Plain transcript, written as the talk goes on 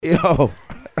Yo.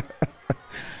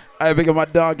 I think of my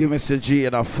dog, Mr. G,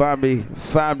 and a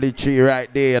family tree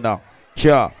right there, you know.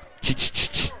 Cha.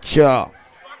 Cha.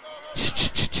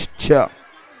 Cha.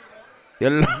 You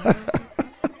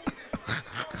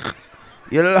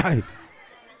lie.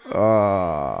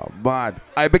 Oh, man.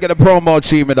 I pick the promo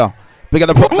team, you know. Pick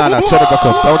the promo. Nah, turn it back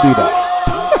up. Don't do that.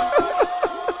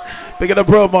 Pick the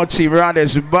promo team around there.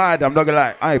 It's bad. I'm not gonna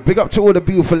lie. I pick up to all the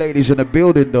beautiful ladies in the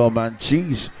building, though, man.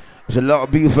 Jeez. There's a lot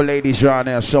of beautiful ladies around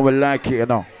there. So we like it, you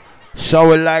know. So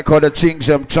we like all the things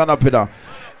them turn up, you know.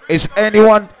 Is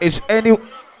anyone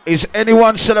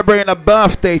celebrating a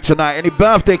birthday tonight? Any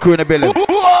birthday crew in the building?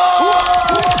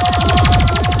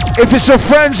 If it's a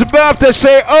friend's birthday,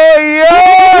 say, oh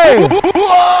yeah!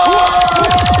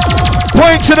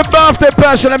 Point to the birthday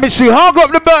person. Let me see. Hug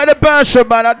up the birthday person,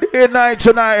 man. I did night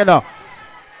tonight, you know.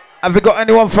 Have you got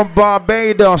anyone from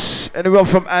Barbados? Anyone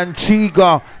from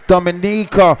Antigua,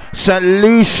 Dominica, St.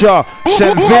 Lucia,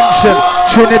 St. Vincent,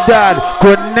 Trinidad,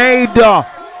 Grenada,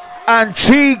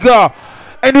 Antigua?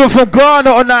 Anyone from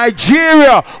Ghana or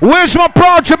Nigeria? Where's my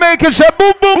proud Jamaicans? Say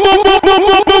boom, boom, boom, boom, boom,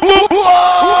 boom, boom, boom, boom.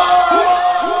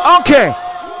 Okay,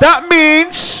 that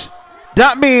means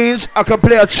I can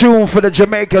play a tune for the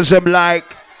Jamaicans. I'm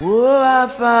like,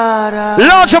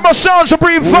 launch of my Sound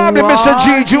Supreme family, Mr.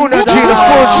 G, Junior G, the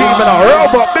full team, and a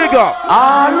robot, big up.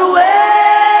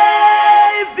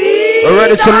 We're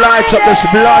ready to light up this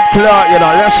blood clot, you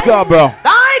know. Let's go, bro.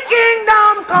 Thy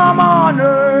kingdom come on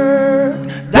earth.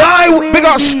 Big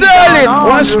up Sterling.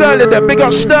 One Sterling there. Big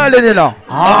up Sterling, you know.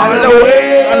 All the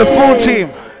way, and the full team.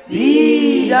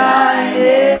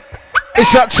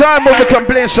 It's that time when we can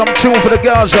play some tune for the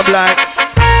girls. I'm like,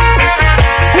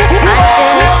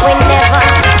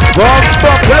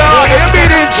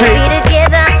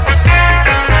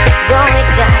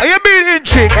 are you beating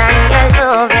chick?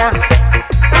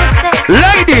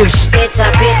 Ladies, it's a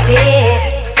pity.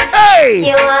 Hey,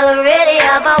 you already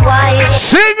have a wife.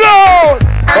 Sing out.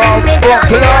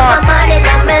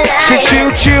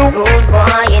 Choo. Good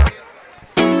boy.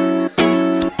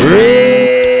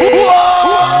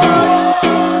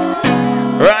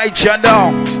 Right, you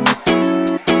know.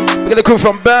 We're gonna come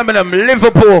from Birmingham,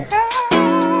 Liverpool.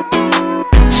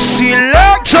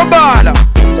 Select your band.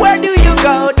 Where do you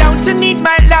go down to need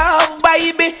my love,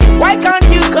 baby? Why can't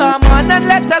you come on and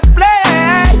let us play?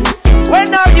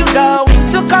 When are you going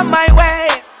to come my way?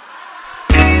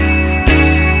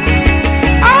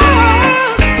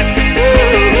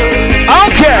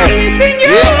 Okay.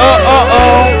 Yeah,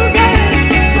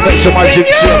 Make some magic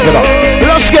shit, you know.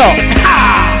 Let's go.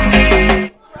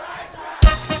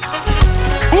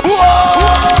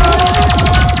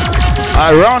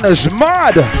 Iran is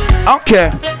mad. Okay.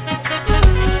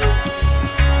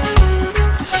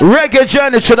 Reggae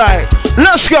journey tonight.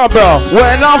 Let's go, bro.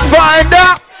 When I find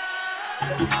out.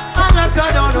 I'm not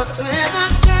gonna swear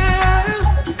that girl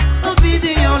will be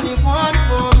the only one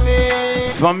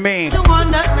for me. The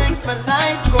one that makes my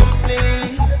life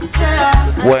complete.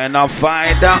 Yeah. When I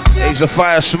find out. He's a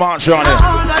fire smart on it.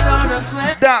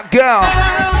 That girl.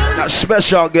 That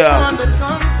special girl.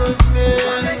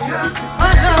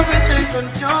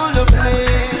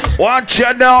 Watch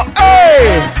you now.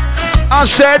 Hey! I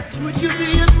said,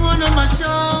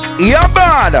 yeah,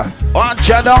 man. Watch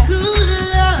you now.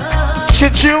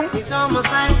 Shit you.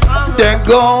 Then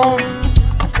go.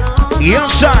 Your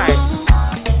side.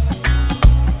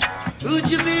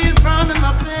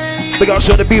 We got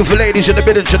some of the beautiful ladies in the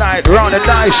building tonight. Round and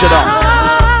nice, you know.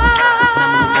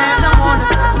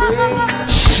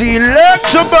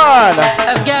 Select a man.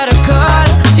 I've got a call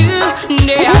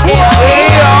today.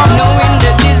 Knowing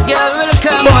that this girl will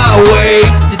come my way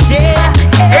today.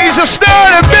 He's a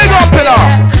star and big up in her.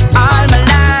 All my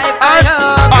life I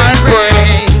hope and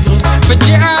pray for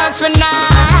just one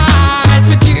night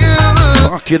with you.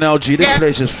 Fucking hell, G, this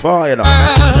place is fire, you know.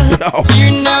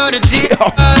 You know the deal.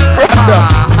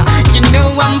 You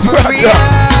know I'm for real.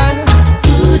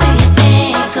 Who do you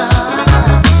think of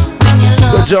when you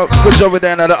look? Good job with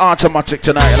that the automatic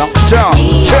tonight, you know.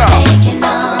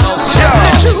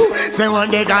 Say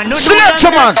one day gonna Select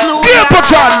a man, keep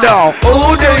it on down.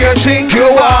 Who do you think you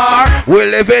are? We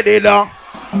live it in now.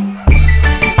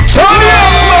 Turn it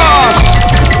up,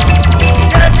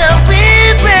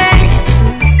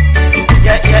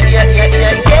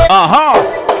 uh-huh.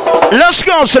 Let's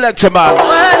go, select a man.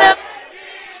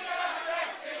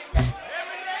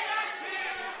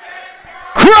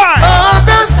 Cry. All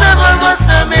the some of us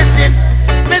are missing.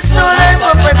 Miss no life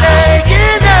up and I.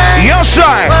 Your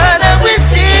side. Father, we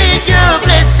seek your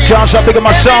blessing. Can't stop picking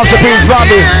my sound Supreme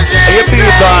family. You be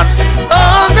man.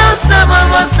 All the some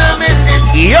of us are missing.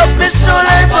 Yep. Miss no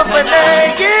life up and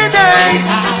I.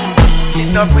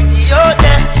 no pretty out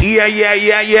there.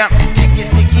 Yeah.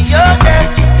 Sticky out there.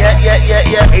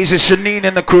 Yeah. He's a Shanine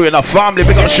in the crew in the family.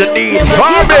 Big up Shanine.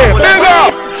 Family, big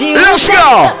up. Let's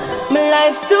go. My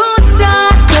life's too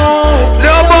sad.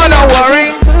 No bother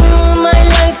worry. My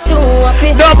life's too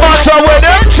happy. No matter where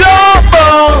them talk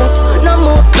about. No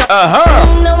move.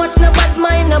 Uh-huh. No watch no bad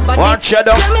mind nobody. Watch it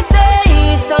up. Tell me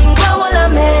say son go all a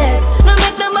mess. No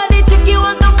make nobody check you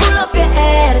and go full up your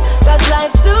head. Cause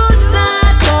life's too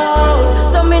sad now.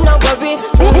 So me no worry.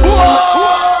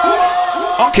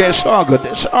 Okay, it's all good.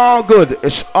 It's all good.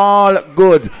 It's all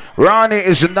good. Ronnie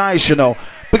is nice, you know.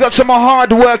 We got some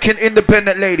hard-working,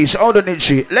 independent ladies. Hold on,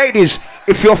 Itchy. Ladies,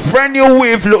 if your friend you're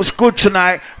with looks good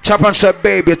tonight, chop and say,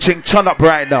 baby, thing, turn up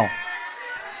right now.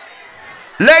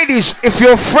 Ladies, if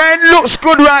your friend looks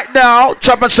good right now,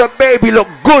 chop and say, baby, look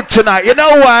good tonight. You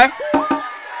know why?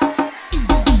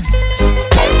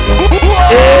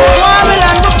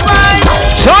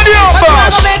 Turn you up,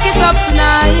 boss. Make it up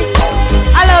tonight.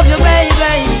 I love you, baby.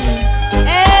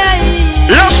 Hey.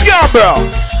 Let's go,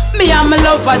 bro. Me and my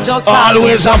lover just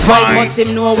always a fight, but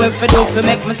him know where for do for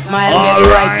make me smile. All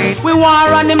right. We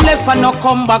want run him left and not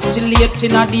come back till late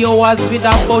in the hours with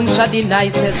a bunch of the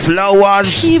nicest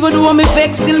flowers. Even though me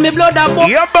vex, still me blood a bump.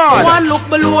 Yeah, man. One look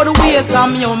below the waist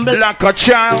and me humble like a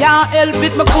child. Can't help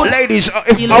it, me could. Ladies,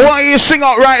 if I want you to sing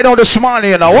out right now this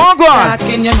morning, you know. Walk on.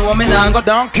 Talking, you know me now go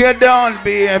Dunk you down,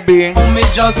 baby. me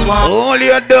just want. Hold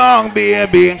you down,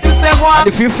 baby. You say And what,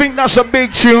 if you think that's a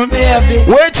big tune, baby?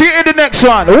 wait till you hear the next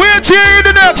one. Wait till you hear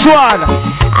the next one.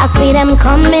 I see them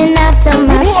coming after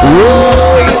my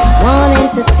soul, wanting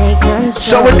to take control.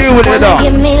 So we deal with it now.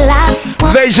 Give me last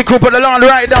one. Veja Group of the land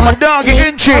right now, my dog, you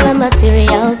inching. All the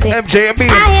material things. MJB.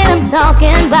 I hear them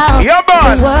talking about Yeah,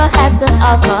 man. this world has to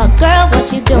offer. Girl,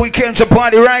 what you do? We came to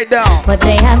party right now. What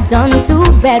they have done too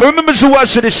bad. Remember to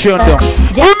watch this tune though.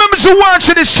 Remember to watch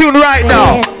this tune right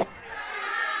now.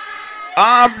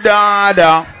 I'm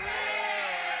Dada.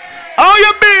 How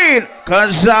you been?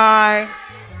 Cause I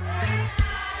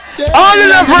all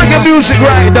love reggae music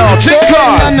right now. Take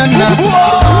on.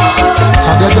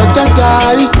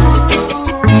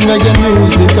 Reggae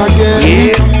music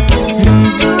again.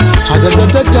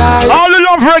 All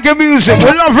love reggae music.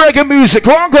 We love reggae music.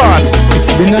 Walk on.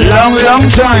 It's been a long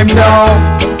time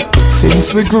now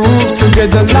since we groove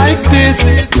together like this.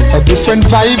 A different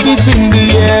vibe is in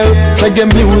the air. Reggae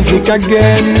music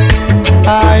again.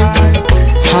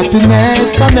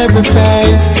 Happiness on every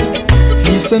face.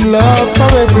 Peace and love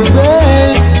for every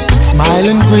race. Smile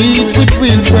and greet with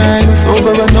real friends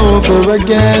over and over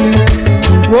again.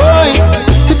 Boy,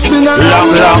 it's been a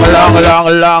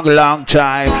long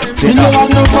time. We don't have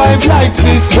no vibe like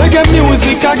this. Reggae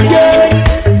music again.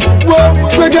 Whoa,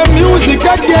 reggae music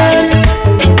again.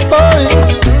 Boy,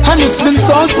 and it's been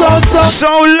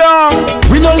so long.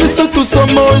 We don't listen to some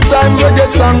old time reggae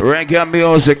song. Reggae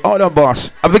music. Hold on, boss.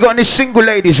 Have we got any single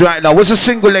ladies right now? Where's the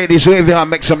single ladies? Wave your hand,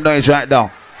 make some noise right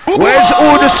now. Where's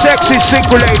all the sexy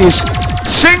single ladies?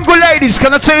 Single ladies,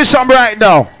 can I tell you something right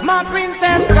now? My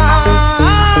princess gone.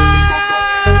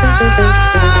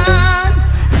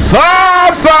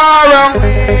 Far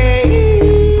away.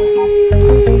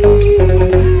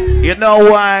 You know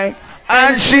why?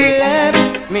 And she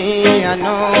left me, I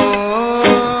know.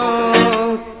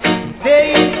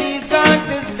 Saying she's going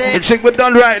to stay. You think we're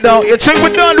done right now? You think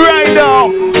we're done right now?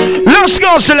 Let's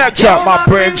go, selector. My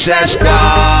princess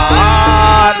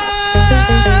gone.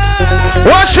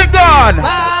 What's she gone?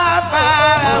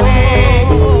 Far away.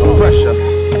 Pressure.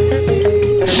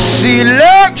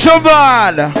 Selector,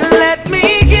 man. Let me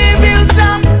give you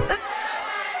some.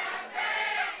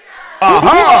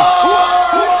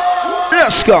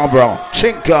 Let's go, bro.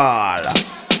 Tinkle.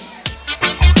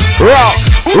 Rock.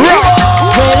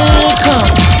 Welcome.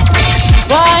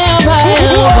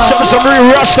 Some real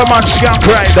Rastaman skank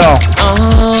right now.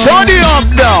 Turn it up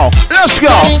now. Let's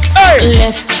go. Hey.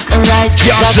 Left, right,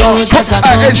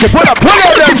 Put up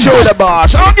them shoulder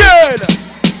bars. Again.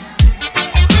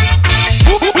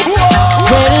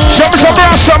 Some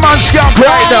Rastaman skank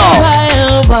right now.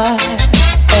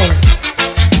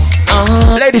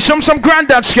 Ladies, some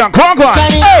granddad skank. Come on.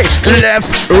 Hey.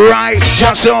 Left, right,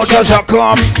 just so does I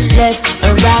come. Left,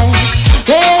 right.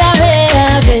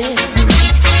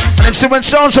 And see when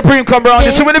Sound Supreme come round,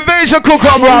 you see when the Veja Cook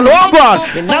come round, walk on.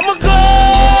 And I'm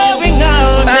going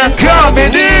out and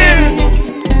coming in.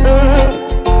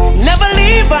 Never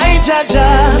leave by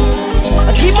Jaja.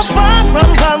 I keep me far from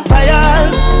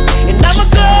vampires. And I'm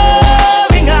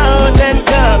going out and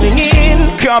coming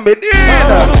in. Coming in.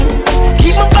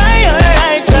 Keep me by your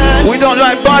right hand. We don't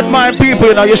like bad mind people,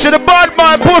 you know. You see the bad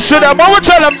mind push to them, what we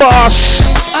tell them, boss?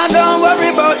 I don't worry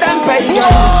about them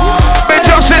pagans. Me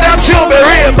just say that to me,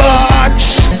 real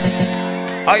bunch.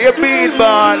 Are you beat,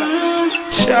 man?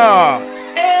 Sure.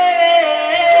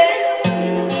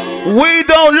 We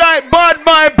don't like bad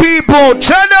mind people.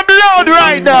 Turn them loud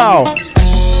right now.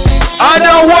 I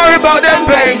don't worry about them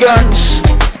pagans.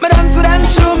 Me dance to them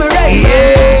through me right.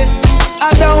 Yeah.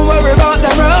 I don't worry about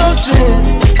them roaches.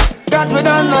 Cause we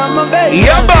don't know my baby.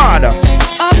 Yeah, man.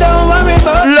 I don't worry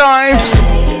about life.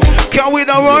 Can we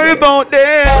not worry about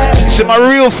them? See my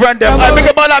real friend them. I think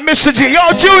about that Mr. G. Yo,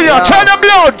 Junior, turn them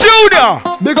loud, Junior.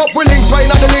 Big up we links right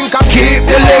now the link up. Keep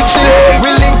the links in.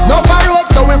 We links no far road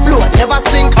so we float, never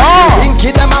sink.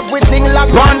 Linky them up with thing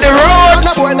like on the road.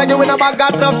 No boy no you in a bag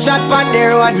got tough chat on the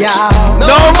road, yeah.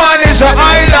 No man is an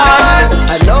island.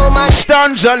 I know man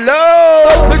stands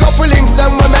alone. Big up we links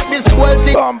them we make this whole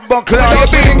thing. Buckle you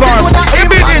big man. You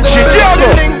big in shit,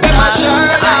 Diego.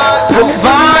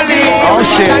 Valley. Oh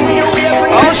shit.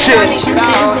 Oh shit.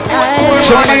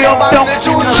 Shorty up down.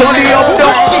 Shorty up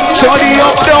down. Shorty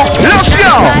up down. Let's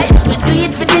go. We do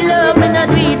it for the love and not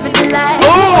do it for the life.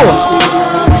 Oh.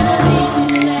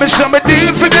 Me some do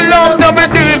it for the love, no me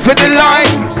do it for the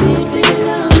life.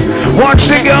 Watch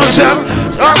the girls up.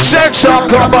 Upset so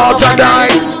come out and die.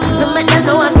 No matter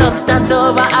no substance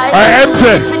over I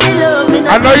empty.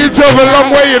 I know you drove a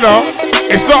long way, you know.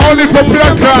 It's not only for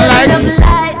blood clot likes.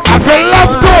 I feel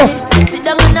love too. Sit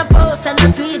down on the post and the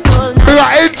street all night. We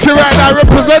are into right now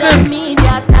representing.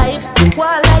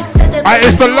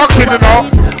 It's the locking, you know.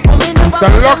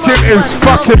 The locking is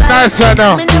fucking nice right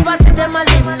now.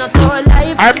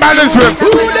 I manage it.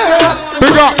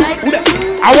 Big up.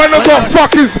 I wanna go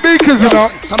fucking speakers, you know.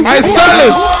 I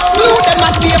Sterling.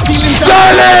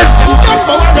 Sterling.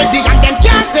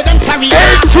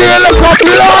 Ain't look up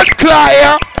blood clot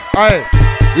here. Aye.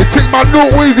 You think my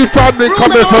new Weezy family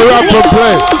coming for rap and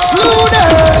play?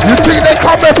 You think they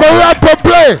coming for rap and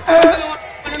play?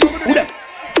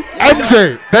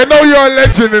 MJ, they know you're a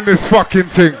legend in this fucking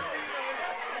thing.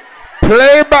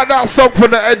 Play back that song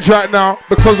from the edge right now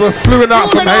because we're slewing out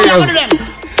some haters.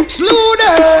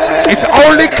 It's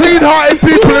only clean-hearted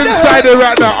people inside it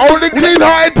right now. Only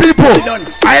clean-hearted people.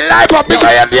 I lie, but because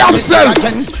I am the upsell.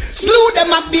 Slew them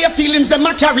up bare feelings, them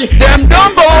a carry. Them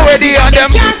dumb already and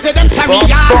them can't say them sorry,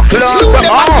 yeah. Slew them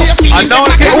up bare feelings, them a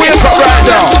carry. Wake up right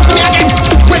now.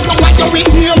 Wake up what you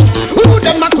with me. Who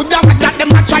them a could have that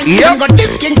them a try. Them got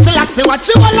this king still I see what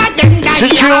you all of them die.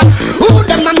 Who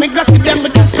them a make us see them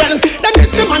with the spell. Then they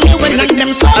see money when and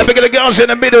them so. I begin the girls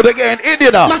in the middle again,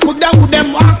 Indian now. Who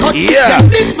them walk us. Yeah.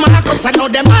 This Marcus I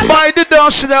know them all. By the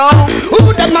dust now.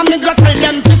 Who them a make us tell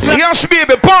them this. Yes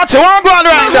baby, party, one going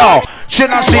right now. Should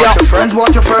I see ya?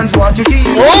 Watch your friends, what you need.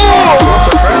 Oh!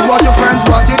 Watch your friends,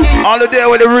 what you need. All the day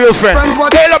with the real friend.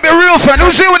 Hail up your real friend.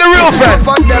 Who's here with the real friend?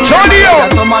 Johnny yo!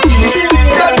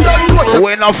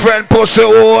 When a friend pussy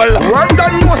hole. One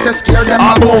done was a scare them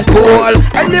above pole.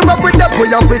 And they were with them, we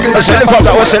are with them. Lift up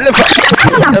that, what's a lift up?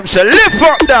 Them say lift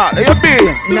up that. You be?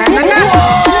 Nah.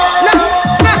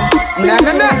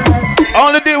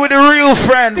 All the day with the real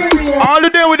friend. All the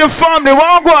day with the family.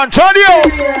 One go on, Johnny yo!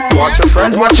 Watch your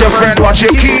friends, watch your friend, watch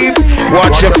your keep.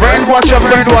 Watch your friend, watch your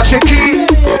friend, watch your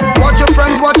keep. Watch your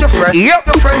friends, watch your friends. Yep.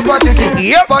 Your friends, watch your keep.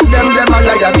 Yep. But them a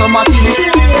liar, some a thief.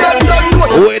 Them done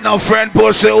was when a friend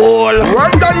pussy hole.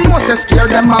 One done was a scare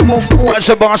them a move forward.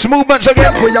 That's the boss movements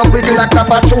again. We are with like a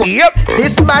patrol. Yep.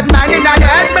 This bad man in the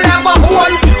head, me have a hole.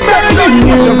 Them done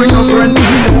was a bring a friend to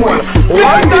the hole.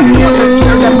 One done was a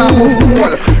scare them a move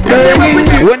forward.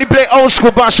 When you play old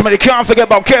school bassman, you can't forget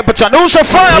about Capitan. Who's a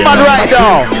fireman right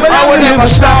now? I will never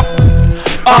stop.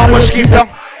 I always keep them.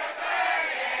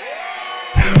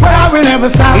 But I will never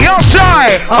stop. Your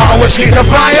side. I always keep the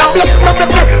fire.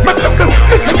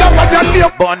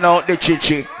 Burn out the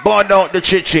chichi. Burn out the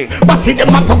chichi. But in the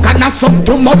motherfucker not so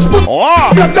too much.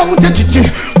 Oh. Burn out the chichi.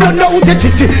 Burn out the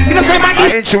chichi.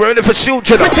 I ain't ready for shoot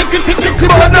to them.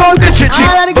 Burn out the chichi.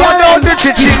 Burn out the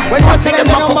chichi. When I say the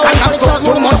motherfucker not so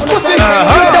too much pussy.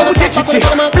 Burn out the chichi.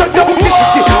 Burn out the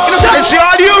chichi. And see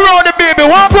all you round the baby.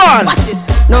 One one.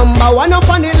 Number one up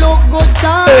on the look good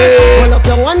chart. Pull up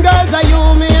your one girls are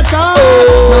you me talk.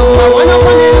 Number one up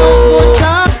on the look good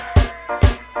chart.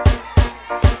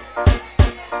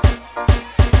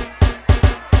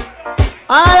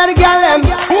 All of the girl them.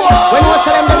 When you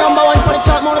say them the number one for the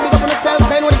chart, more big up on yourself.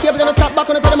 Then when the cable gonna stop back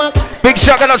on the mark. Big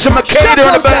shout out to Makeda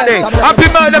in the building.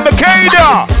 Happy murder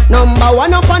Makeda. Number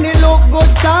one up on the look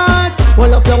good chart.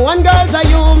 Pull up your one girls are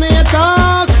you me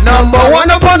talk. Number one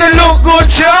up on the look good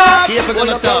chart. Here we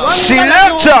gonna talk.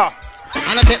 Selector.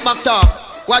 And I take back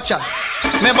talk. Watch out.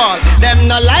 me ball. Them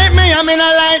no like me, and me no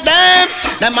like them.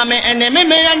 Them are me enemy,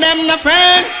 me and them no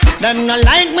friend. Them no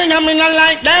like me, and me no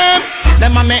like them.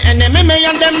 Them are me enemy, me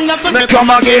and them no friend. Me come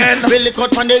again. Really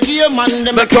good from the game and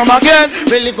them. Me come again.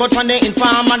 Really good from the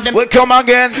inform and them. We come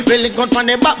again. Really good from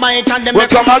the backbite and them. We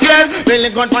come again. Really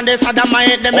good from the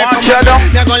sodomite them. Watch it up.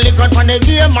 They go lick out from the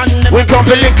game and them. We come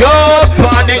really good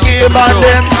from the game and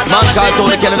them. Man called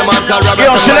Tony Kelly, the man called Robert.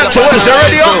 Yo, Selector, where's the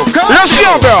radio? Let's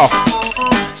go, bro.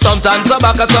 Sometimes I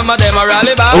back, some of them are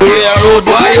rally back. We are road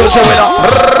boy, you say we know.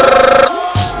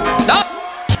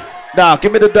 Nah,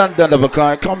 give me the dun of a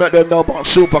car. Come let them know about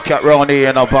Super Cat round here,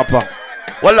 you know, Papa.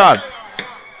 Well, on.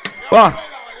 What?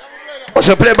 What's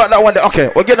the play back that one?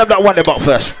 Okay, we'll get them that one back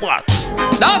first. What?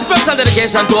 Now special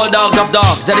dedication to all dogs of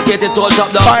dogs, dedicated to all top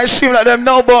dogs. I seem like them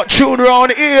know about tune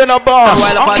round here, you know, boss.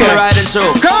 While up on the riding show.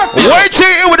 Wait till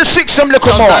you with the six some little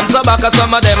more. Sometimes I back,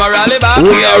 some of them are rally back. We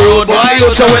are road boy,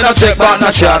 you so we not take back no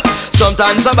chat.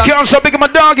 Sometimes I back. Can't so big my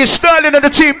dog is Sterling and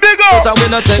the team. Big up.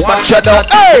 Watch out.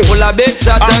 Hey. Full of big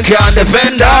chat and can't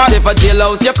defend that. If a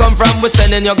jailhouse you come from, we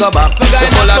sending you go back.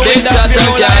 Full of big chat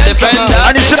and can't defend that.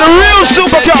 And it's the real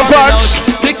Super Cat fans.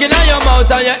 Licking on your mouth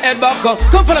and your head back up.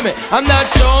 Come follow me. I'm not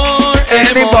sure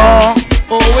anymore.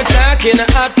 Always knocking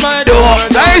at my door.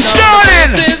 Hey, Sterling.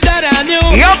 This is that I knew.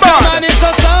 Yeah, man. It's so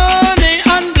sunny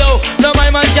and blue. No, my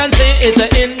man can see it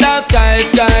in the sky.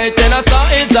 Then I saw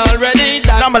it's already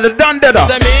done. I'm the done. Done.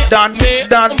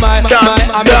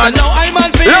 No, I'm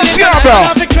on feeling. Let's go,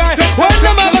 bro. When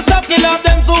them ever stop kill off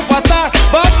them superstar,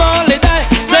 but Molly die.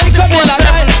 Jacob will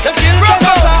die. Them kill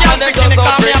superstar and them go so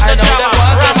free. I know them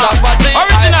want to stop watching.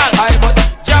 Original.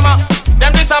 Jammer.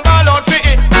 Them this a ball out for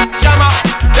it. Jammer.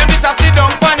 Them this a sit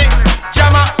down panic.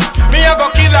 Jammer. Me a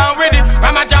go kill and with it.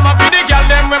 Rama jammer for the girl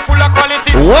them we full of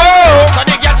quality. Whoa. So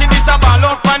the girl she this a ball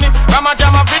out panic. Rama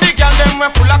jammer for the girl them we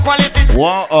full of quality.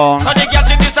 Whoa. So the girl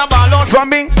she this a ball out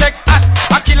from me. Sex act.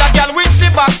 I kill a girl with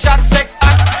the back shot. Sex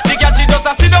act. The girl she does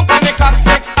a sit down for me cock.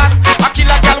 Sex act. I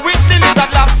kill a girl with the lizard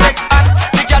lap. Sex act.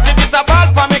 The girl she this a ball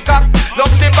for me cock.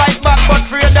 Love the bike back but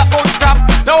afraid the out top.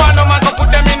 No one no man go put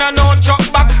them in a no chuck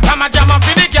back. Rama jammer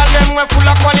for the girl them we full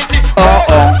of quality.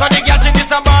 So the girl she this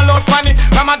a ball out funny.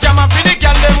 Rama jammer for the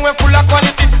girl them we full of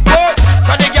quality.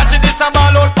 So the girl she this a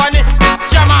ball out funny.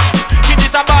 Jammer. She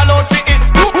this a ball out for it.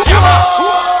 Jammer.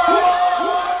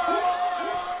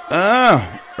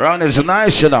 Round is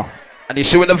nice, you know. And you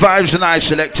see when the vibes are nice,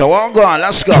 Selector. Well, go on,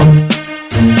 let's go.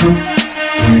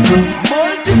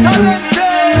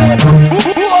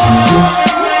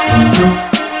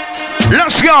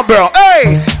 Let's go, bro.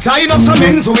 Hey! Tied up some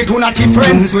men who we do not keep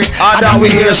friends with. And now we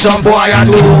hear some boy I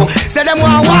do. Say them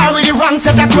want war with the wrong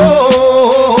set of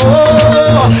clothes.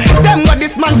 Them got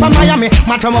this man from Miami,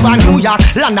 man from over New York,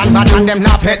 London, but and them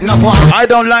not pet no boy. I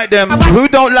don't like them. Who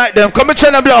don't like them? Come and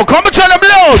tell them loud. Come and tell them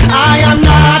loud. I am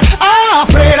not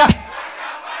afraid.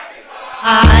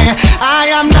 I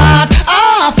am not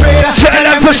afraid. Tell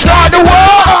them to start the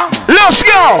war. Let's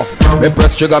go. Me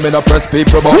press trigger, me no press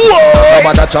people but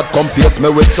nobody chat come face me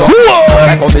with some.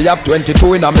 Like how me have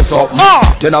 22 in a me something.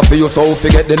 Then I feel so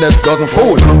forget the next dozen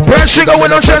fool. Press trigger when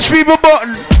no press people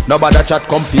button. Nobody chat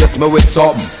come face me with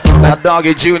something. That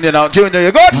doggy Junior now. Junior,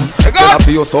 you good? You good? Then I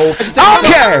feel so.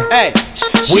 Okay. Hey,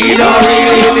 we don't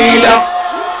really need a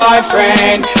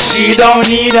boyfriend. She don't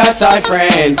need a tight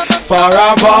friend for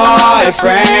a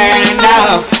boyfriend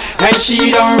now. And she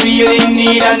don't really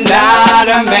need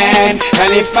another man.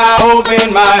 And if I open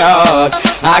my heart,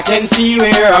 I can see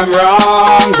where I'm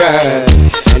wrong, girl.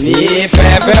 And if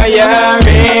ever you're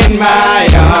in my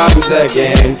arms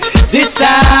again, this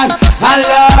time I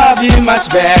love you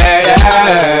much better.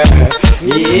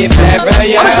 If ever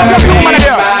you're in my arms again, this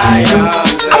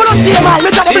time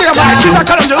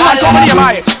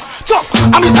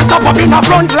I'm Mr. Stop up in the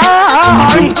front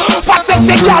line. Fat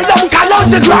sexy girl don't call out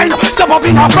the grind. Stop up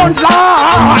in the front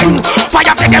line.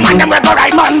 Fire for them and them with the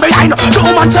right man behind. The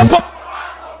woman step up.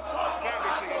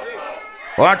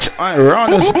 Watch, I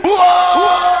run this.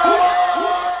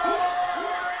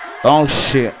 Oh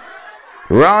shit.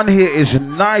 Round here is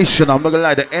nice, and I'm not gonna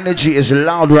lie, the energy is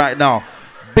loud right now.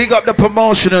 Big up the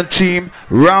promotional team.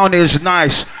 Round is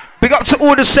nice. Big up to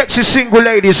all the sexy single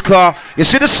ladies, car. You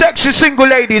see the sexy single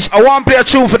ladies, I want to play a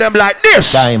tune for them like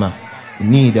this. Diamond,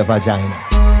 need a vagina.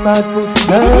 Fat pussy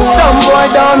girl. Some boy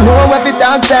don't know if it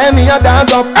don't say me a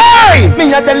dog up. Hey! Me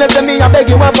a tell you say me a beg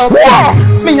you one for.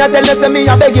 Me a tell you say me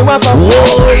a beg you one for.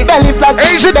 Belly flat.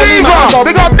 Hey, it's Diva.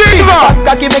 Big up Diva.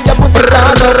 Cocky make your pussy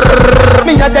dance up.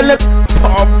 Me a tell you.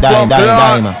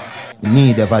 Diamond,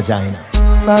 need a vagina.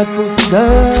 fat pussy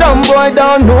girl. Some boy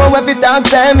don't know every time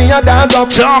say me a dog up.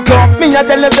 Talk up. Me a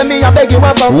tell you say me a beg you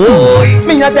a fuck.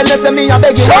 Me a tell you say me a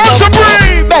beg you a Sound fuck.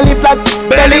 supreme. Belly flat,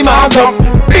 belly mark up.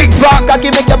 Big fat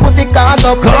cocky make your pussy cock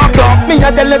up. Me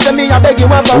a tell you say me a beg you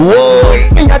a fuck.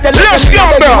 Me a tell you let's say me go, a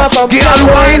beg you a bro. fuck. Girl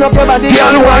wine up your body.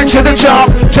 Girl wine to the top.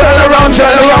 Turn around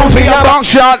for your back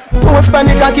shot. Post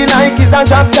panic cocky Nikes and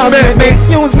drop top.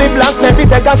 Use me blackberry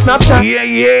take a snapshot.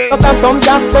 Yeah. Up a some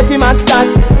jack, petty man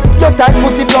stand. Your tight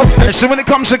pussy plus fit. So when it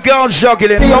comes to girls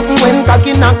juggling, see up when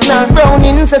cocky knock.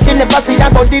 Browning so she never see a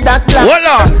body that black.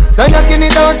 Voila. So you skin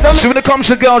it out. So when it comes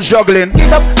to girls juggling,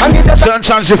 get up and get certain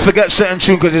times you forget certain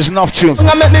tune because there's enough tunes.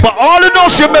 But all of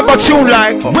those you remember tune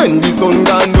like when the sun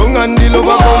gone down and the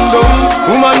lover come down,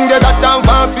 woman get that down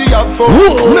for your phone.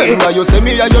 Remember you say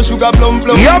me a your sugar plum.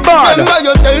 Yeah, man. Remember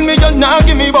you tell me you not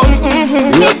give me bun.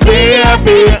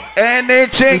 Baby,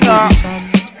 anything.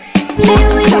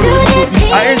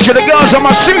 I into the girls on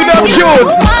my singing up tune.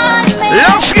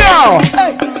 Let's go.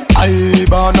 I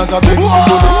born as a bedroom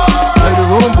bully. I the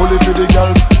room bully for the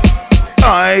girl.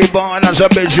 I born as a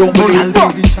bedroom bully.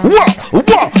 What?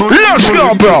 Let's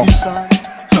go, bro.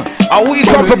 And we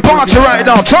come for party right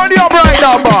now. Turn it up right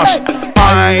now, boss.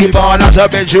 I born as a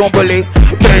bedroom bully.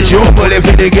 Bedroom bully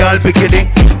for the girl bikini.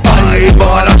 I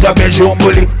born as a bedroom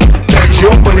bully.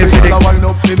 Bedroom bully for the.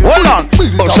 Hold on.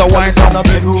 Bust a wine down.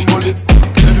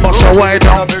 Bust a wine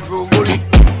down. I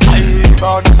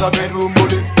born as a bedroom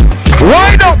bully.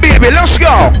 Wind up, baby. Let's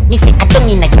go. Me say I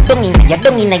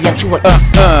don't in your throat.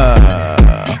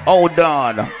 Hold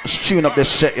on. Let's tune up this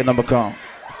set, you know, because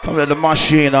come to the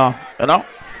machine, you know.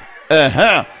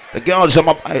 The girls are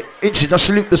my Itchy, just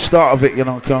loop the start of it, you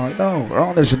know.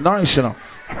 Round is nice, you know.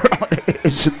 Round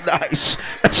is nice.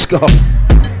 Let's go.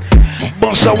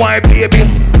 Boss a wine, baby.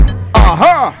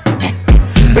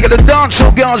 Look at the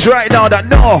dancehall girls right now that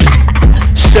know.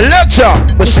 Selector.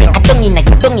 Me say I don't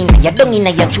in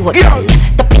your throat.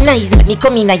 Tapping eyes make me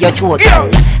come in your throat.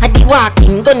 I be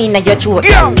walking, gun in your throat.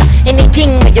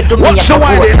 Anything when you do me, watch the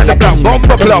wine in the club,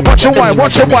 bumper club. Watch the wine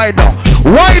now.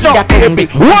 Wind up, baby.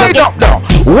 Wind up now.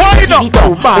 Wind up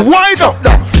now. Wind up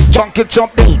now. Junk it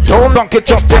up, dunk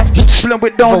it up, slim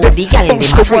it down,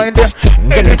 bounce the wine there.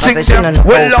 Anything there,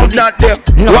 well on that there.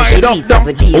 Wind up down,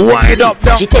 wind up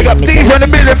down. Take up these in the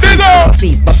middle, bigger.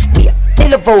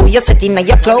 Tell of how you sit in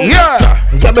your clothes.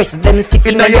 Yeah. Your breasts them stiff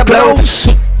in your blouse.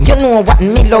 You know what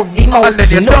me love the most. And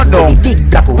then you don't know. Big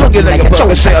black hook in your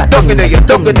throat. Dung in your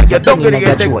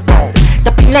throat.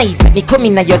 Tapping eyes make me come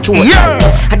in your throat. I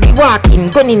be walking,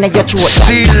 gun in your throat.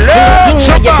 See,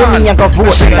 anything you do me, you go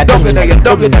vote. Dung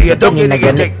in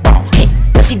your neck.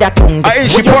 See that tongue. I ain't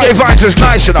she party vibes is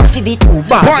nice enough. See the two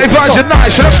bars. Party vibes is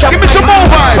nice enough. Give me some more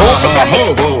vibes.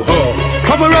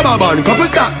 Couple rubber band, couple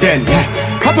stop then.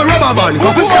 Couple rubber band,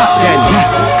 couple stop then.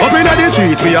 Up in the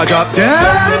street, we a drop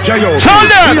dead. J.O.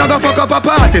 We a go fuck up a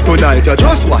party tonight. You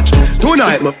just watch.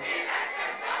 Tonight,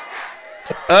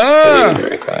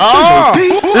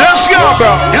 let's go,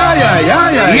 bro.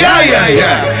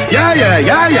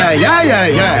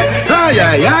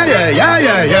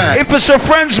 If it's a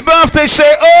friend's birthday,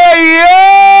 say, oh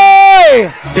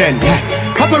yeah. Then,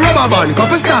 couple rubber band,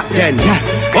 couple stop then.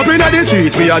 Up in the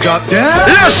street, we a drop dead.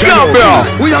 Let's go, bro.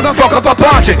 We a go fuck up a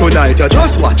party tonight. You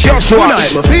just watch.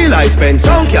 Tonight, me feel I spend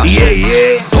some cash.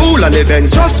 Yeah. Cool on the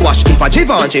Benz, just watch. If a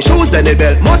Givenchy shoes, then the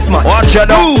belt must match. Watch it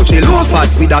out. Gucci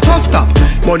loafers with a tough top.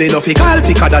 Money no fi call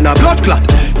thicker than a blood clot.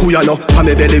 Who you know? I'm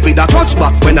a belly with a clutch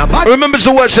back when a bad. Remember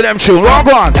the words to them tune. Rock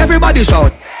on. Everybody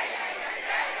shout.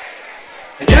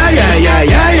 Yeah.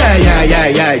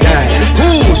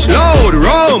 Push, load,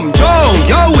 rum, junk.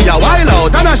 Yo, we a wild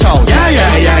out and a shout. Yeah.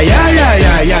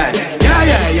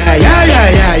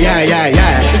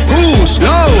 Push,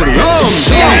 load, rum,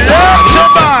 junk.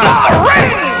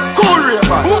 Cool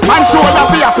ravers. Man shoulder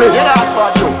for your flick. Yeah, that's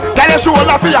what you. Tell your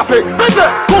shoulder for your flick.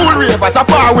 Cool ravers are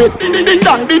far with. Ding ding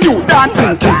dong, the new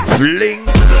dancing king. Fling.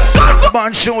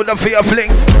 Man shoulder for your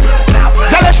fling.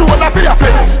 Tell your shoulder for your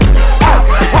flick.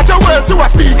 Watch your words to a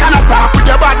speak and a talk with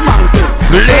your bad mountain.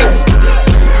 Fling.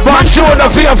 Man shoulder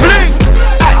for your fling.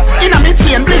 In a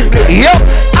mid-chain bling. Yep.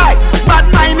 Bad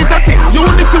mind is a sin. You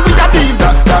need to be a team.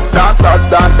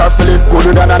 Dancers, Philip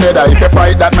gooder than another. If you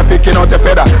fight that, me picking out a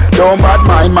feather. Don't bad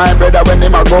mind my brother when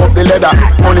him a go up the ladder.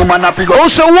 Money man a pick up.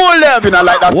 Also hold them. You know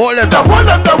like that. Hold them. Hold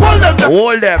them. Hold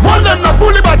them. Hold them. No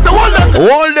fully but so hold them.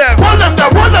 Hold them. Hold them.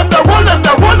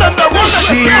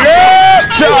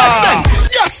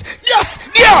 Yes.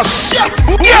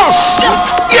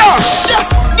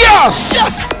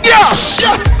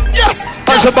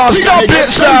 Yes, boss. Stop it,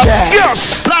 stop.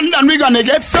 Yes. London, we gonna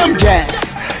get some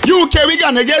gas. UK, we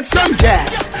gonna get some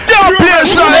gas. Don't play,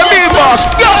 son. Me, boss.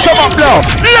 Get some up now.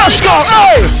 Let's go.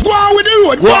 Hey. Go on with the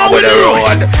road. Go on with the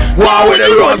road. Go on with the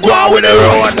road. Go on with the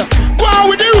road. Go on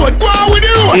with the road. Go on with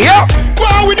the road. Yep. Go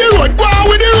on with the road. Go on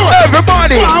with the road.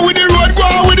 Everybody. Go on with the road. Go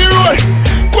on with the road.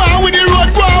 Go on with the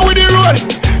road. Go on with the road.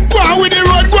 Go on with the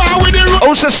road. Go on with the road.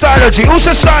 Who's the strategy? Who's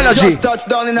the strategy? Just touched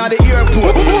down in the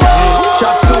airport.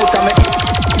 Track suit and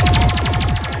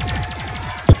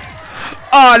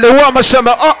Ah, the woman said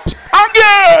me up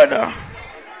again.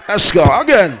 Let's go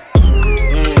again.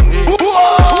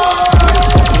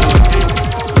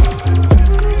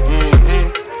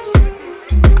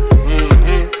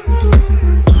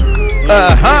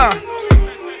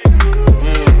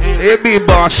 Hey, me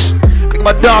boss. Make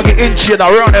my dog get Inchy and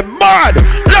around him mad.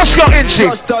 Let's go Inchy.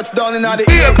 just touched down in the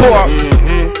airport.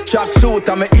 Track suit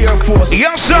and my Air Force.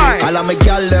 Yes, I. All of my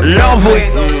gal them love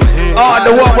it. Oh,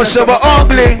 the woman said me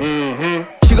ugly.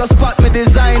 She got spot me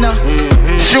designer.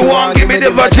 She want give me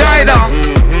the vagina.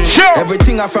 Sure.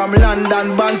 Everything I from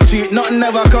London, Bond Street, nothing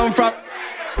never come from.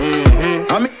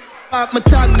 I mean, me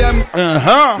tag them.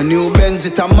 My new Benz,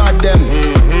 it a mad them.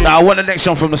 Now I want the next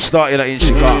one from the start, you know, in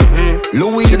Chicago.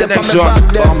 Louis, the next one.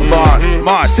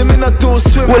 Mad. See me not too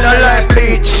swim when I like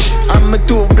bleach. I'm me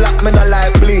too black, me not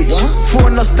like bleach.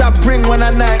 Phone no stop ring when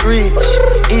I night reach.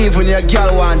 Even your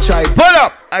girl want try. Pull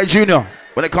up. Hey, Junior.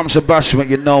 When it comes to bashment,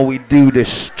 you know we do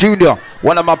this. Junior,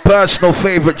 one of my personal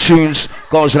favorite tunes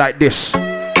goes like this. I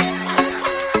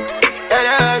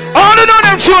don't know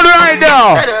them tune right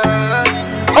now.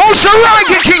 Also,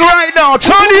 Ranky King right now.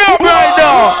 Turn it up right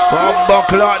now.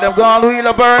 Buckle out them gone wheel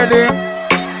up already.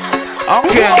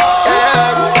 Okay.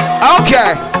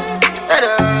 Okay.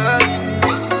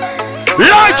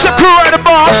 Light your crew right the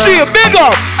bar. See you. Big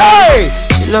up. Hey.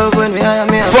 She love when we hire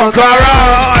me. Fuck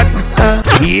around.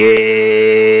 Yeah.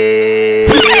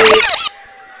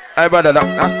 Hey brother,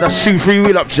 that's 2 free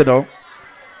wheel ups, you know.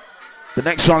 The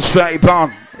next one's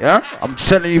 £30. Yeah? I'm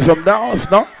telling you from now, if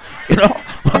not, you know.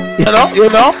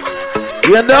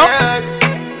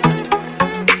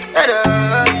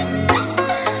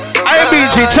 I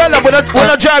BG, tell them when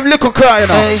I drive little car, you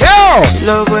know. Yo!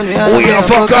 We a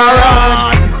fuck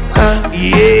around.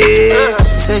 Yeah.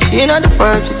 Say she not the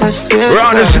first, she said she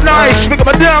round is nice, make up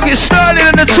my dog get started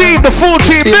in the team, the full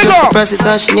team, big up.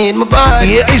 She need my body.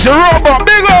 Yeah, he's a robot,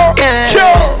 big up. Yeah.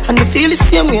 Sure. And I feel the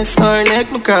same way, so her neck,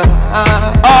 my girl.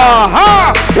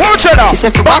 Watch it out. She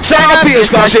said for box on her face,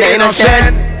 cause she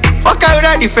innocent. Fuck out with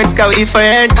her difference, cause we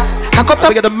different. I got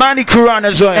the money crew on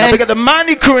as well. I got the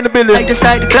money crew in the building. Like just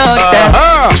like the clouds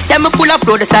there. She said me full of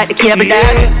flow, just like the cable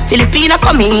there. Filipina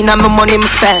come in and my money me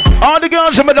spend. All the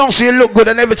girls that don't see you look good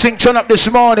and everything turn up this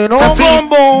morning. Oh,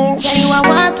 bombos. Yeah, you a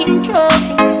walking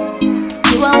trophy.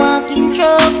 You a walking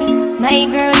trophy. My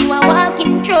girl, you a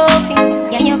walking trophy.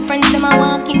 Yeah, your friends them a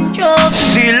walking trophy.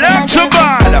 See, let's go,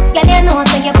 ball. Girl, you know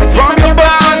so you pretty from your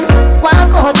band.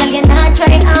 Walk out, girl, you not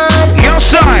try hard. Your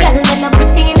side. Girl, you not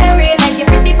pretty in a real life. You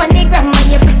pretty on the gram and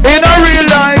you pretty in a real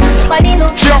life. Body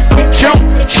look sexy.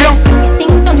 You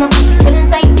think to no pussy will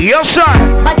tight. Your side.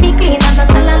 Body clean and the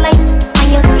cellulite. And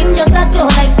your skin just a glow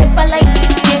like pepper light.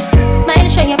 Smile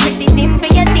show you pretty dimple,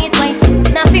 your teeth white.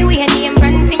 Now feel we had the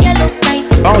brand for your look right.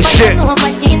 Oh shit. You know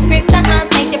what jeans grip the ass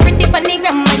like you pretty on the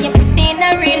gram and you pretty in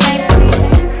a real life.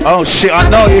 Oh shit, I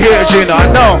know you hear Gina, I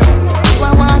know. You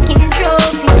a walking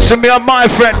trophy. Send me on my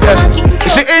friend them.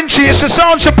 It's the Inchy, it's the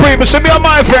Sound Supreme. Send me on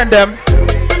my friend them.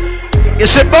 You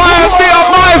said boy, be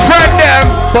on my friend them.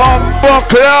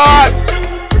 Bumbleclot.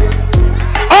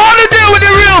 All to do with the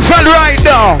real friend right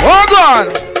now. Hold on.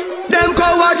 Them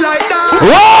coward like that.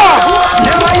 Whoa!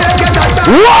 Never yet get a chance.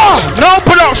 Whoa! No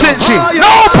pull-ups, Inchy.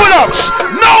 No pull-ups.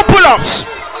 No pull-ups.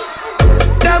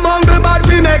 Them hungry bad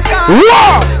we make car.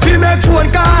 Whoa! We make phone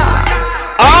car.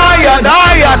 Aye.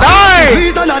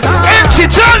 Inchy,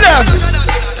 tell them.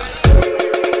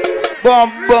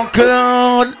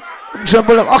 Bumbleclot.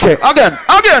 Okay, again.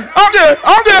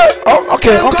 Oh,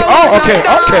 okay.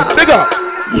 Big up.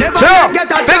 Big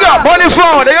up, money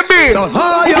phone, there you be.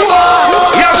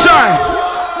 Yes, sir.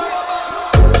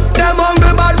 Them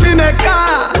hungry bad we make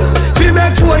car. We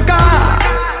make phone car.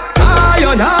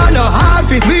 Iron no hard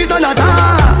fit, we don't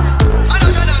attack.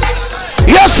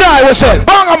 Yes, sir, you say.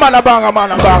 Banga mana.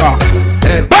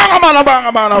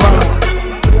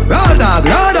 Roll dog,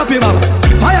 roll up your mama.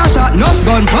 Fire shot, enough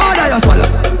gun, powder you swallow.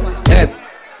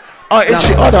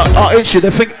 Inchy,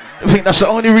 they think that's the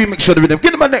only remix for the rhythm.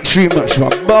 Give them a next remix,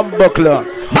 man. Bumbleclot.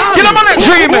 Give them a next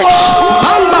remix.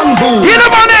 Bang boom. Give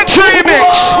them a next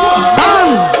remix.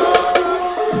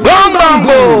 Bang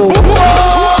boom.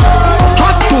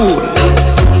 Hot tool.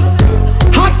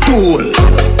 tool.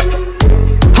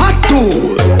 Hot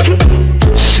tool.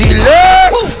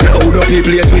 Select. Load up the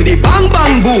place with the bang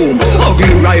bang boom.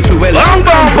 Ugly rifle well bang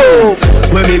bang boom.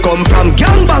 When we come from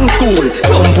gang bang school,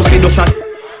 some pussy does a.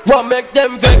 What make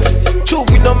them vex? True,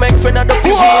 we no make friend of the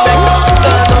people make.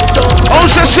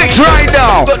 Also 6 right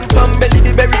now. Gun from belly,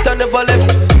 the berry never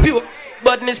left. Pure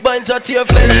badness binds out to your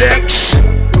flesh. Lex.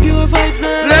 Pure vibes,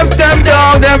 man. Left them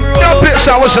down, them. No bits,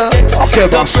 I was okay,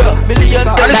 boss. And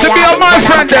this will be on my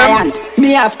friend, them.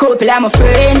 Me have couple, I'm a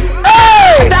friend.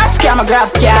 Hey! Top scam, a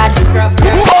grab card.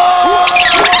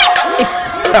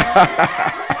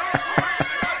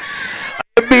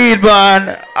 Beat,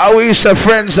 man. I wish our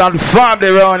friends and family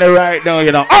around here right now,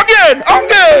 you know. Again. Dog,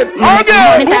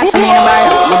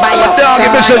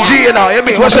 give me some G, you know. You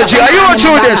mean, what's a G? Are you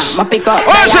through this?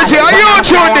 What's a G? Are you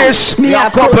through this? Me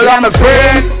have couple, I'm a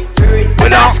friend.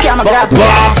 Top scam, a grab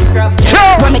card.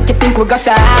 What make you think we got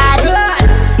sad?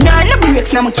 None of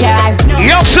breaks, no care.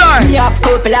 Yes, sir. Me have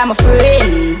couple, I'm a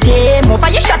friend. Game over,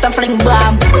 you shot and fling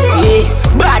bomb. Yeah,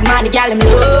 bad man, the gal him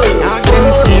love.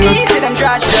 See them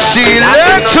trash. She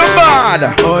looks so bad.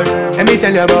 Let me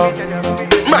tell you about.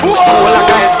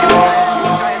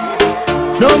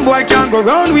 No boy can go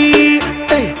round we.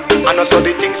 I know so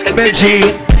the things get Benji.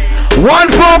 One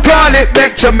phone call it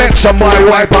make some boy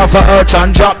wipe off her earth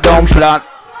and drop down flat.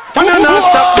 I don't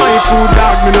stop my food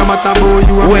dog, me no matter about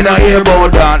you. When I hear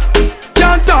about that,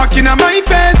 can't talk in my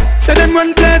face. Say them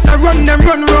run place, I run them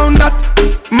run round that.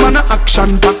 Man a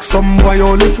action pack, some boy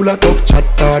only full of tough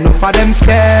chatter. Enough of them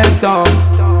stairs up,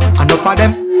 enough of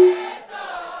them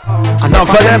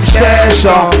stairs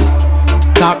up.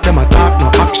 Talk them a talk,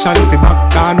 no action if you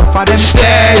back. Enough of them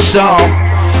stairs up,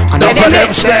 enough of them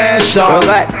stairs up.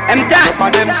 Enough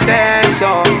of them stairs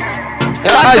up.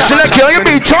 I select you, you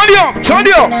mean turn you up.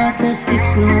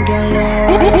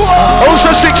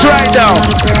 Also 6 right now.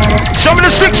 Some of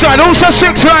the 6 side, also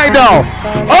 6 right now.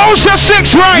 Also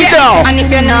 6 right now. And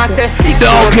if you're not say 6,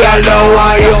 don't care no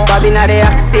why you. Bobby not the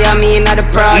axi, I mean not the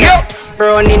product.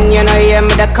 Running, you know, hear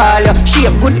me the call you. She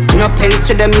a good, no pens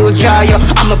to the muse jar you.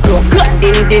 I'm a pro, good,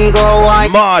 din go on.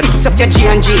 Mad. Fix up your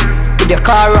G&G with the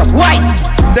car up. Why?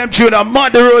 Them tune are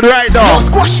mud the road right now. No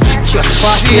squash, just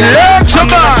fast. She looks a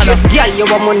man. Chase, girl, you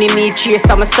want money, me chase.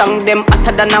 I'm a song them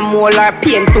hotter than a molar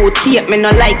pain to tape. Me no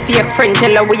like fake friend,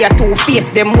 tell her we are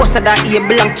two-faced. Them most of that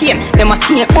able and cane. Them a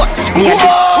snake, but me a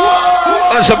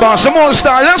That's about some more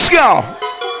style, let's go.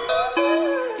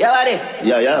 Yeah, buddy.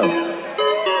 Yeah.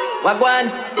 Wagwan.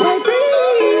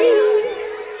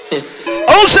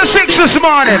 Also 6 this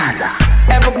morning.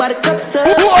 Everybody cups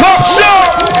up.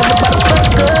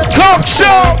 Cups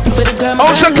up.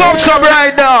 Also cups up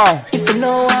right now. If you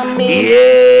know what I mean.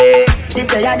 Yeah. She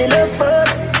say I the love fuck.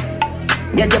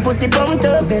 Get your pussy pumped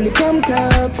up, belly pumped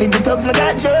up. Feed the dogs, my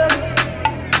got drugs.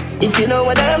 If you know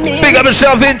what I mean. Big up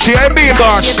yourself into your B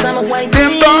boss.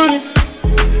 Them done.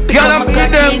 Gotta be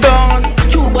them done.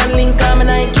 Cuban link on my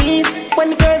Nikes. When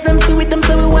the girls I'm see with them,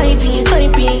 so we whitey,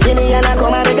 hypey. See me and I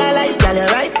come and make a light, girl, you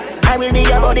right. I will be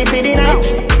your body for the night.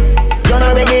 You're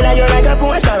not regular, you're like a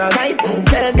Porsche or a kite.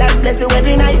 Tell God bless you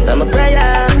every night, I'm a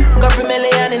prayer. Couple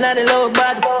million in the low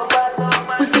bag.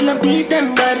 We still don't beat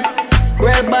them bad.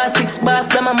 Red bar, 6 bars,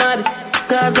 them a mad.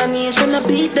 Cause a nation a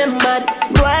beat them bad.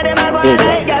 Go ahead, them a go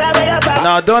ahead, girl, I wear your back.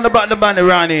 Now, don't know about the band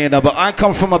around here, but I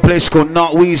come from a place called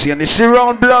Not Wheezy, and it's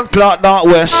around Blood Clot, Not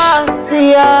West.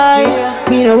 See I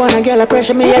me no wanna get a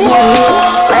pressure me as money.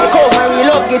 Like how my real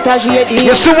love get as she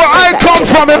You see where I come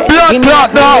from in Blood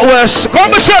Clot, Not West.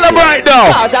 Come and celebrate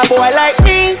now. Cause a boy like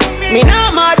me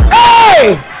not mad.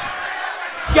 Hey!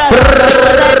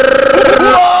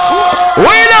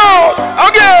 We know!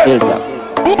 Okay!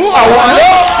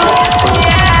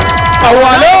 I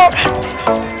want up.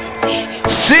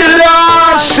 See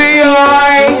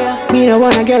me no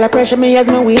wanna get a pressure me as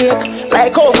me wake.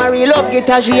 Like how my real love get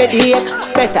as she ache.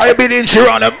 Better I been in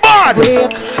around the bad.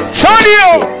 Turn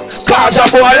you! Cause a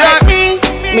boy like me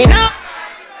no.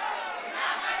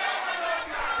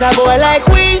 A boy like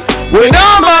we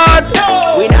not mad.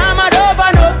 We not mad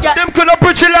over no girl. Them could not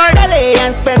put you like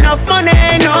and spend enough money,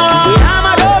 no. We not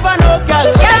mad over no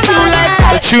girl.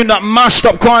 The tune that mashed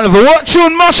up Carnival. What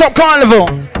tune mashed up Carnival?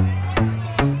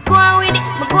 Go on with it,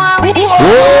 go on with it.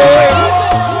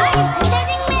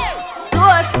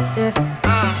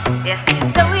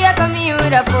 So we are coming here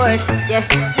with a force, yeah.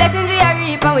 Blessings we are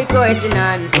reap and we coursing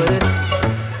on full.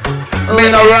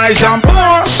 Men are rise and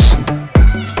pass.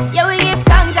 Yeah, we give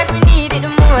thanks like we need it the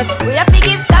most. We have to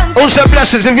give thanks. Who said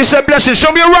blessings? If you said blessings,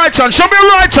 show me your right hand. Show me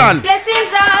your right hand.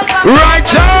 Blessings all from right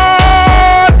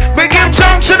hand. We give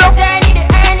thanks to the journey, the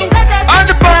earnings that us and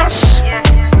the boss. Yeah.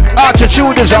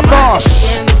 Attitude is a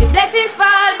boss. Yeah, blessings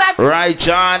fall by Right,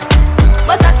 John.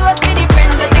 But I toast with the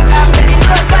friends that they come to me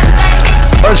load one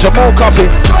time. Want some more coffee?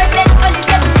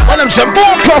 Want them some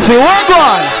more coffee? One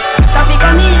gone. Coffee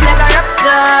come in like a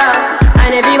rapture,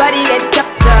 and everybody get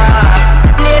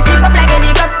captured. Place it up like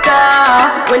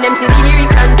helicopter when them see the lyrics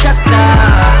and chapter.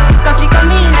 Coffee come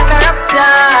in like a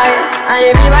rapture, and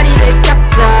everybody get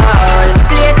captured.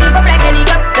 Place it up like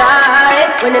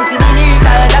helicopter when them see the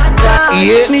lyrical chapter.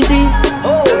 Yeah. Me see,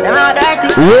 them are dirty.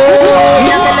 Whoa. Me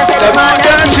not tell us them are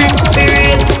dirty. For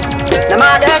real, them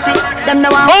are dirty. Them no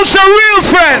one. Who's a real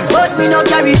friend? But me no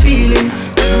carry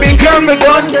feelings. Me carry me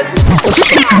gun.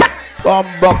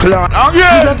 Buckler.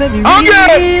 Again.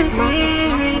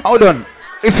 Hold on.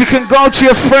 If you can go to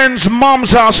your friend's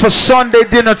mom's house for Sunday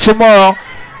dinner tomorrow,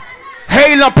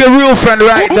 hail up your real friend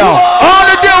right now. All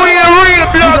the day with your real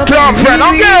blood clot friend.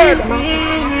 Again.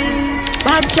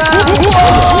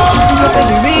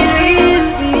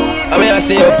 I mean, I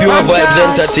say pure vibes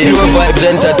entertainment. Pure vibes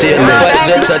entertainment. Vibes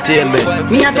entertainment.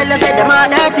 Me I tell you say them are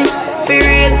dirty. For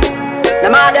real.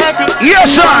 Them are dirty.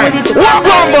 Yes, I. Walk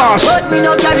on, boss. But me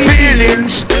no carry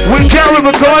feelings. We carry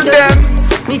me gun them.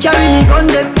 Me carry me gun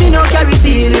them. Me no carry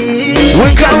feelings.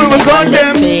 We carry me gun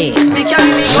them. Me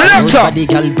carry me gun them. Selector.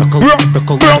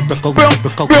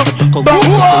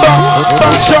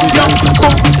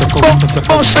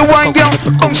 Bounce the one girl.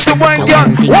 Bounce the one girl.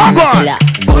 Walk on.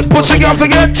 Good pussy girl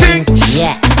forget things.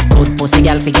 Yeah. Good pussy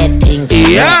girl forget things.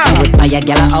 Yeah. Would buy a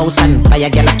girl a house and buy a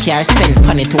girl a car, spend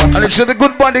money to a and it's the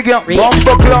good body girl.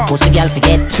 Bumper good pussy girl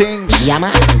forget things. Yeah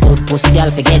man. Good pussy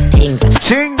girl forget things.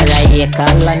 Things. Right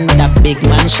land with a big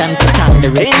mansion to on the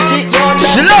ring.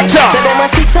 Selector. So them a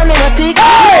 6 and them a tick.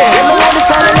 Them a know the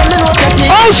sound and them know the tick.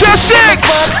 Ocean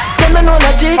 6. Them a know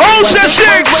the tick. Ocean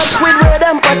 6. With red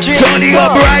and Patrick. Turn it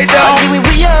up right now.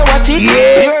 We are what it.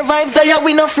 Yeah. Your vibes there,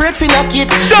 we no afraid for knock it.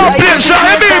 Don't play so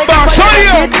heavy box. Turn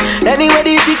it up. Anyway,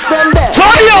 the 6 them there.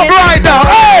 Turn it up right now.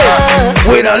 Hey.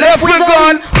 We done left we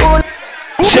gone.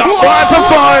 Shot boy for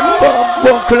fun.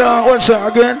 Buckler. What's that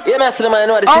again? Yeah, Master Man,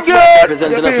 know the 6 Again. box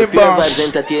representing of the Pure boss. Vibes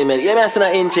Entertainment. Yeah, Master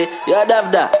Man, Inchi. You have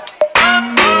that.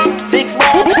 6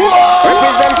 box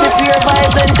represent the Pure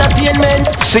Vibes Entertainment.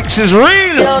 6 is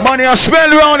real. Money I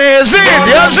spend around here is it.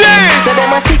 Yes, it. So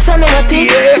them a 6 and them a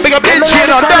tick. Yeah, big up Inchi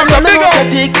and Damn, big up.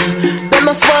 Them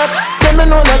a smart. Them a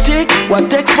know the tick. What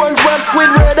takes SpongeBob,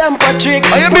 Squidward and Patrick.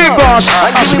 Are you big boss?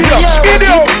 Speed up, speed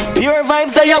up. Pure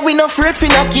vibes there, we no afraid for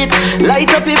knock it.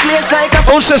 Light up a place like a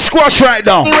Who's the squash right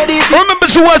now? Remember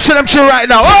to watch them chill right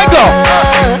now. I go.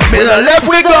 Me the left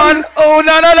we gone. Oh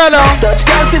no no no no. Touch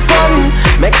girl for fun.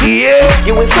 Make yeah.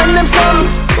 You will find them some.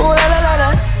 Oh la la la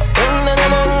la.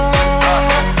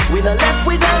 We the left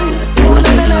we gone. Oh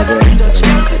la la la la. Touch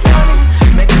girl for fun.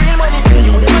 Make real money.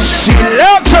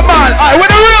 Selector man. Alright, when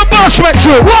the real boss met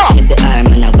you. What? She say I'm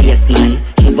a waste man.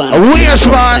 She want a waste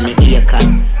man.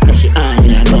 So she on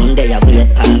me around there wait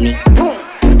for me.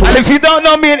 And if you don't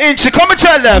know me and Inchi, come and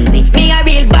tell them. Me a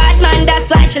real bad man, that's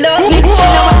why she love me.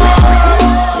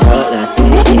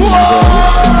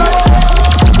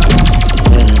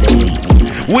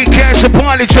 She we came to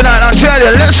party tonight, I tell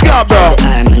you, let's go, bro.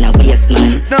 I'm a waste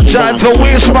man. No time for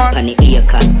waste man.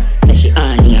 So she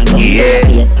on me around there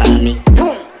wait for me.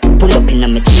 Pull up in a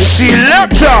me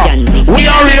Selector. We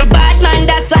are real bad man,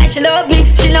 that's why she love me.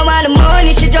 She no want the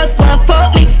money, she just want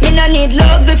fuck me. Me no need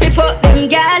love if you fuck them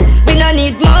gal. We no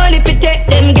need money if you take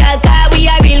them gal. Cause we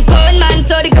are real con man,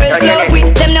 so the girls love we.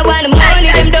 Them no want the money,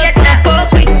 them just want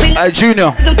fuck with. Hey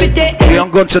Junior, we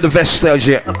ain't gone to the vest stage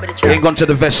yet. We ain't gone to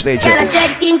the vest stage Girl, I yet.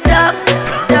 said think tough,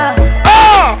 tough.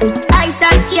 Oh! Ice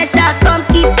and chaser, come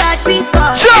keep that drink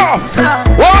up. Sure!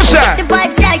 What's that? The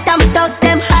vibes right, I'm thugs,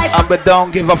 them hype. But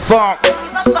don't give a fuck.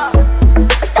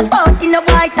 Step out in the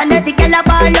white and every girl a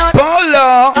ball out.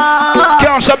 Polo!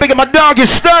 Can't stop big my dog is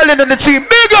styling in the team.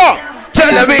 Big up! Tell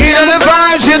them we in the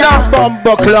vibes, you know.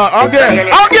 Bumbo clock. Again.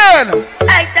 Again!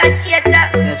 Ice and chaser.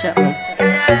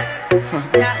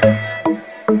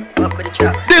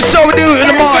 This is how we do it in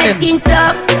the morning. Think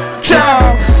tough,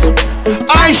 tough.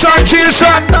 Ice and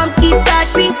chaser. Come keep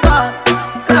that drink up.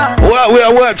 Well, we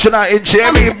are work tonight in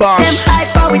Jamie boss. Them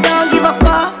hype, but we don't give a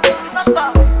fuck.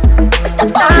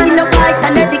 Step out in the white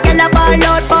and every girl a ball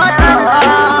out.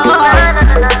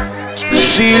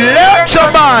 Selector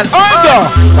man, under.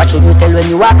 What should you tell when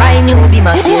you are crying? You be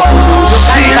my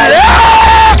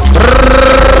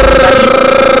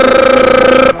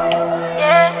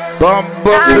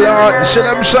Bumbo clock. You see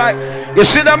them side? You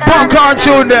see them popcorn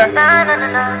tune there?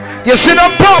 You see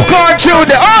them popcorn tune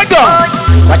there? Under.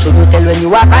 What should you tell when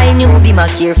you are crying? You be my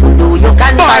careful, do you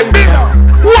can find me.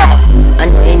 I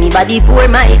know anybody pour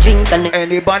my drink and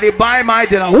anybody buy my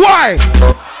dinner. Why?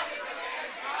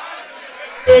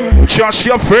 Trust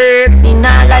your friend. Me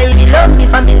nah lie, me love me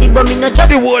family, but me no trust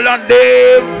the whole on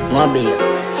them. Moby.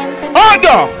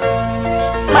 Order.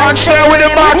 Man share with the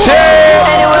party.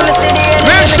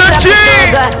 Mr. G.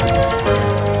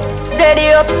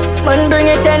 Steady up, man bring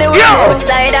it anywhere.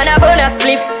 Outside and a bonus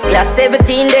spliff. Black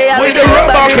 17 day with the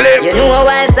rubber clip. You know a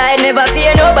wild side never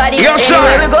fear nobody. Yes, sir.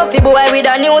 Anywhere we go fi boy with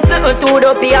a new something to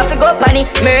the P. I fi go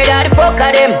panic. Murder the fuck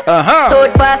of them.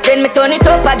 Toad fast then me turn it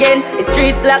up again. The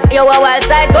streets lock you a wild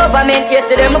side government.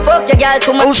 Yesterday me fuck your girl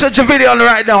to my. Who set your video on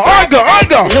right now? I go.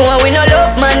 No we no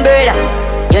love man brother.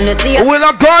 You know see we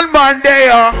no gunman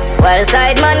there. Wild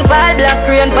side man fall black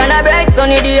rain pan a bright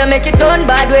sunny day make it turn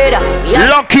bad weather.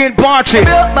 Lucky in party.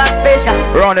 Broke back special.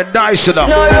 Round the dice now.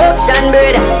 No eruption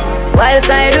brother. Wild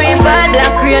side we fall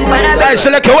black rain pan a bright. Hey,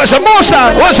 select it. What's a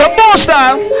monster?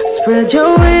 Spread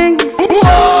your wings.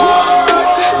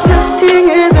 Nothing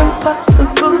is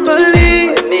impossible.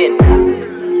 Believe me.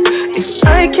 If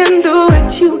I can do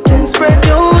it, you can spread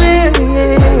your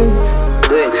wings.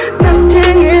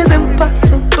 Nothing is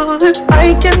impossible. If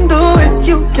I can do it,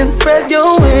 you can spread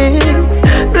your wings.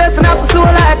 Blessing off a flow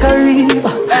like a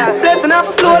river. Blessing off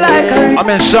a flow like a river. I'm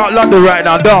in South London right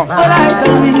now, dog.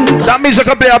 That means I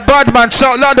can be a bad man,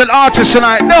 South London artist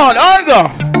tonight. No, I go.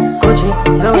 Gucci,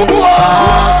 Louis,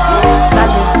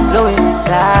 Sachi, Louis,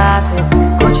 glasses.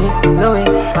 Gucci, Louis.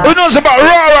 Who knows about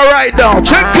Rara right now?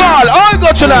 Check call. I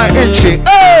go tonight, ain't she?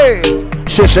 Hey!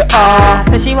 She say,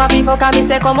 Say she want me fuck and me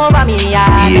say come over me,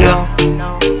 yeah.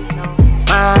 No.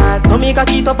 So me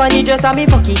cock it up and you just me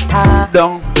fuck it hard.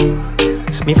 Down.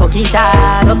 Me fuck it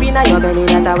hard up inna your belly,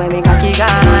 that's why me cock it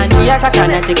gone. She a cock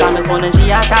and she call me phone and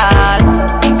she a call.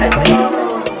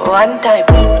 One time.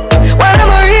 Well, I'm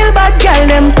a real bad girl,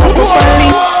 them pop up and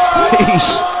link.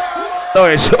 Peace. No,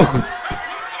 it's so good.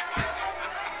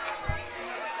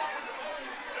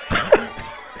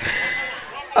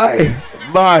 Aye,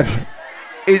 man.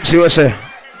 It's you say.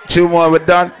 2 more we're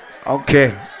done.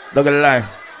 Okay. Not gonna lie.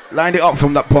 Line it up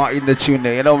from that part in the tune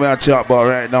there. You know what I'm talking about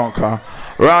right now, car.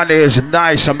 Ronnie is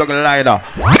nice. I'm not gonna lie now.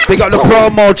 They got the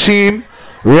promo team.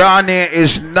 Ronnie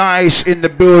is nice in the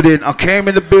building. I came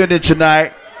in the building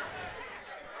tonight.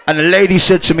 And the lady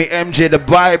said to me, MJ, the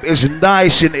vibe is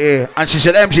nice in here. And she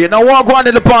said, MJ, you know what? Go on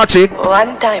in the party.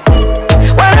 One time.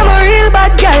 Well, I'm a real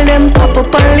bad girl, them pop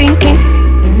up and link me.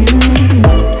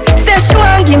 Say she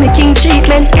want give me king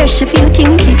treatment, guess she feel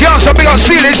kinky. Girl, so big up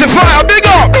feelings and fire, big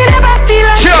up. Me never feel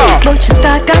like shit, but she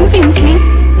start convince me.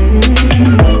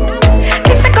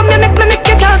 They say come here, make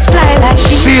you just fly like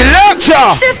she. Selector.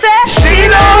 She said, she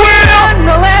know we don't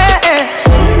know where.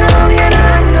 She know we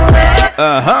don't know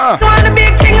where. Want the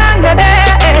big thing under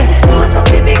there. Who's up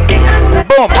the big thing under there?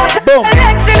 Boom, boom.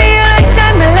 Election, the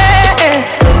election, the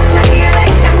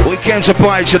we came to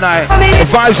party tonight. The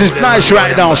vibes is nice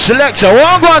right now. Selector,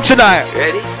 what go on tonight?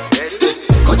 Ready?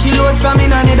 Coachy load from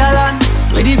in a Netherland.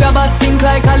 Where the grabbers think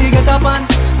like Ali get up on.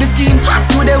 The scheme hot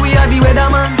today, we are the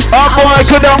weatherman. Oh boy,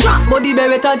 good up. Body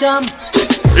beretta jam.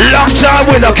 Long time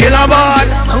with a killer man.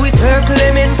 So we spare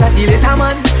Clemens like the later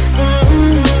man.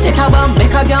 Set a bomb,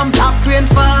 make a damn black rain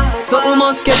fall. So we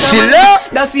must get a man.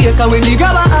 That's the echo when the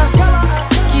grabber.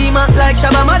 Schema like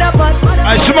Shabba Motherpot.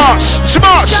 I smash.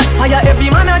 Shot fire, every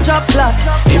man a drop flat.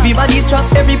 Everybody's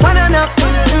trapped, every pan a knock.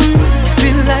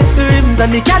 Feel like the rims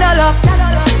and the Cadillac.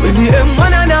 When the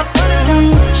M1 a knock.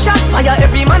 Shot fire,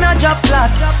 every man a drop flat.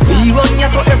 We run ya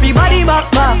so everybody back.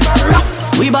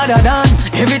 We badder than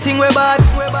everything we bad.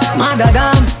 Madder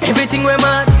than everything we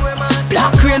mad.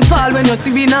 Black rain fall when you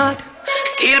see we not.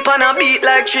 Steel pan a beat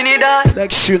like Trinidad.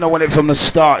 Next tune I want it from the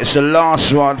start. It's the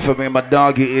last one for me, my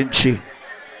doggy Inchy.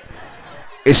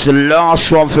 It's the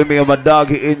last one for me and my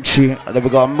doggy Inchy. And then we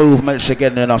got movements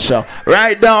again in ourselves.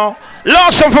 Right now,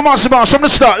 last one from us from the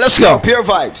start. Let's go. Yo, pure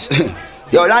vibes.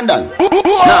 Yo, London.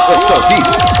 Nah, wait, so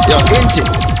this. Yo, Inchy.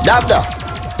 Davda.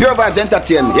 Pure vibes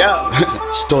entertainment. Yeah.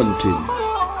 Stunting.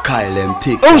 Kyle M.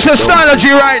 Tick. Who's the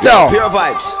strategy right now? Pure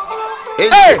vibes.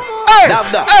 Hey,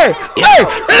 Davda. Hey,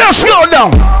 let's go now.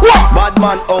 What? Bad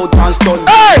man out and stunt.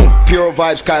 Hey. Pure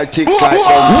vibes, Kyle Tick like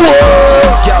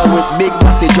girl with big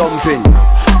body jumping.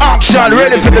 Action,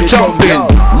 ready for the jumping.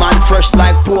 Man fresh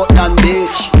like Portland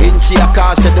Beach. Inchy a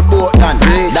car said the Portland.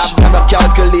 That gotta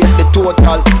calculate the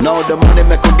total. Now the money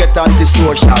make you get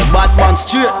anti-social. Bad man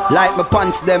straight like my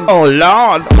pants them. Oh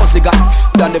Lord. Pussy got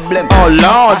done the blem. Oh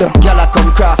Lord. Girl I come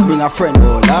cross bring a friend.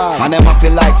 Oh Lord. And them I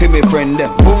feel like for me friend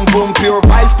them. Boom boom pure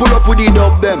vibes pull up with the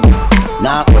dub them.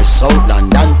 Now West South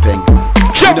London Peng.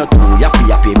 You know too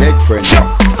yappy big friend.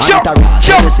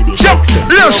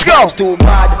 Let's go. Too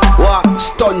bad. What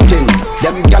stunting.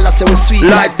 Them gyal say we sweet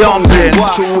like dumpling.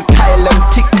 True Kyle them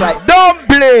tick like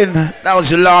dumpling. That was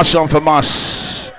the last one from us.